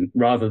saying,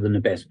 rather than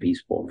a best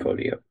piece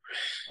portfolio.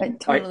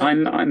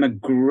 I'm a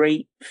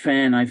great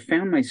fan. I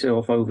found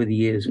myself over the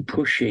years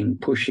pushing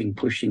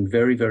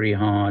very, very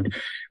hard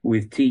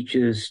with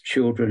teachers,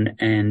 children,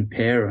 and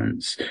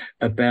parents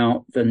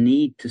about the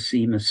need to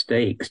see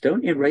mistakes.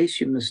 Don't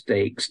erase your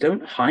mistakes.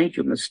 Don't hide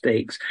your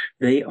mistakes.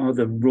 They are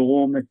the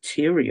raw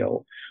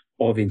material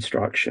of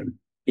instruction.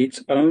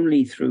 It's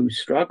only through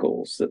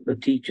struggles that the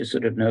teacher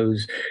sort of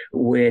knows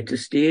where to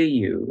steer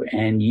you,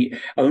 and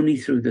only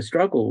through the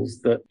struggles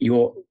that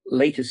your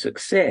later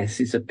success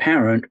is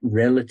apparent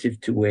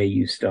relative to where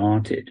you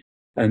started.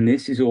 And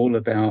this is all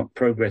about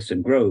progress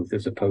and growth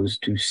as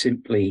opposed to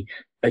simply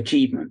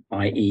achievement,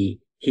 i.e.,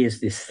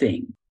 here's this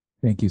thing.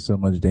 Thank you so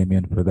much,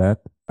 Damian, for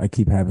that. I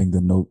keep having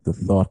the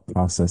thought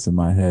process in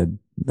my head,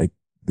 like,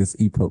 this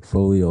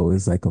e-portfolio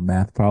is like a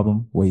math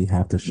problem where you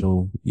have to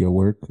show your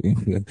work,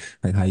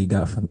 like how you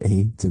got from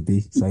A to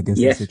B. So I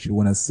guess That's what you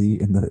want to see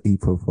in the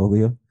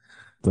e-portfolio.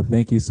 So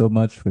thank you so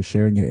much for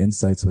sharing your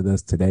insights with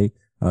us today.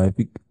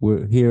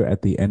 We're here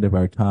at the end of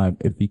our time.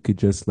 If you could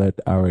just let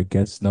our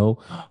guests know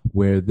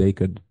where they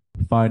could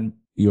find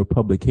your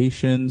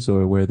publications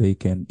or where they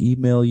can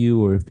email you,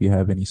 or if you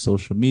have any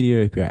social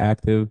media, if you're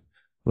active,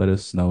 let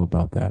us know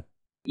about that.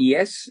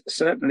 Yes,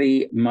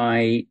 certainly.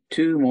 My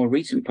two more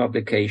recent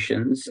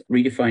publications,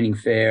 Redefining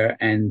FAIR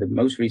and the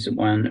most recent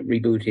one,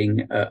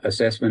 Rebooting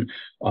Assessment,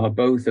 are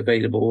both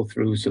available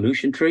through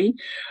Solution Tree,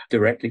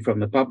 directly from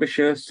the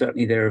publisher.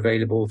 Certainly they're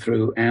available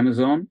through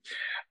Amazon.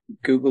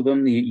 Google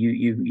them.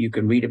 You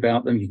can read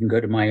about them. You can go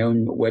to my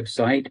own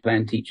website,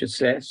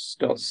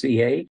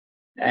 planteachassess.ca.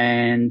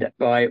 And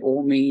by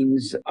all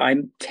means, I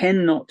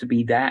tend not to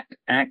be that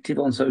active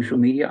on social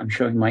media. I'm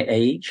showing my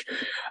age,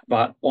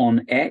 but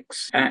on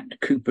X at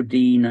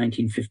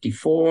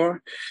CooperD1954,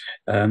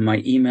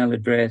 my email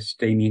address,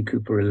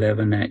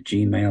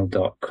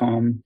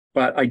 DamianCooper11@gmail.com.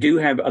 But I do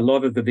have a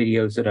lot of the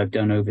videos that I've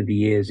done over the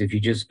years. If you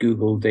just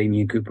Google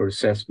Damian Cooper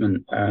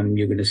Assessment,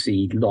 you're going to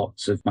see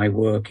lots of my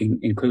work,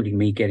 including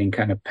me getting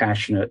kind of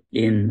passionate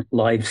in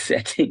live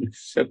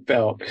settings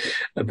about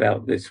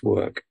this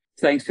work.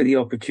 Thanks for the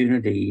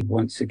opportunity.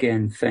 Once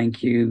again,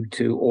 thank you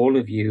to all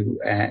of you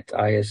at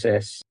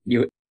ISS.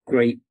 You're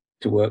great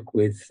to work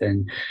with,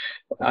 and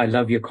I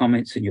love your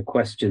comments and your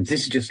questions.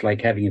 This is just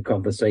like having a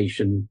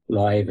conversation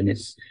live, and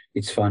it's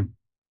fun.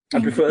 I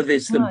prefer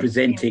this than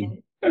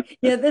presenting.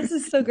 Yeah, this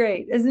is so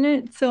great, isn't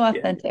it? So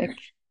authentic.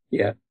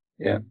 Yeah.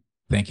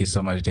 Thank you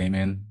so much,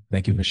 Damian.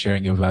 Thank you for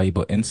sharing your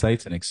valuable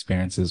insights and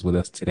experiences with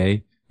us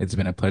today. It's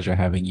been a pleasure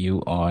having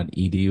you on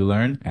EDU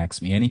Learn,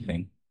 Ask Me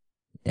Anything.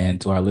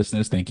 And to our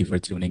listeners, thank you for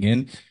tuning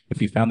in.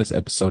 If you found this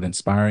episode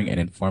inspiring and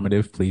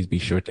informative, please be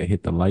sure to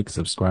hit the like,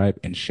 subscribe,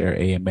 and share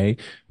AMA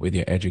with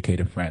your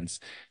educated friends.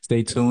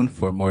 Stay tuned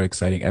for more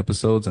exciting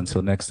episodes.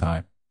 Until next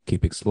time,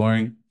 keep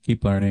exploring,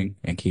 keep learning,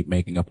 and keep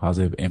making a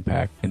positive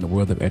impact in the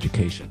world of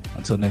education.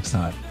 Until next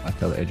time, my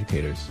fellow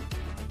educators.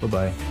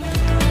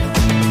 Bye-bye.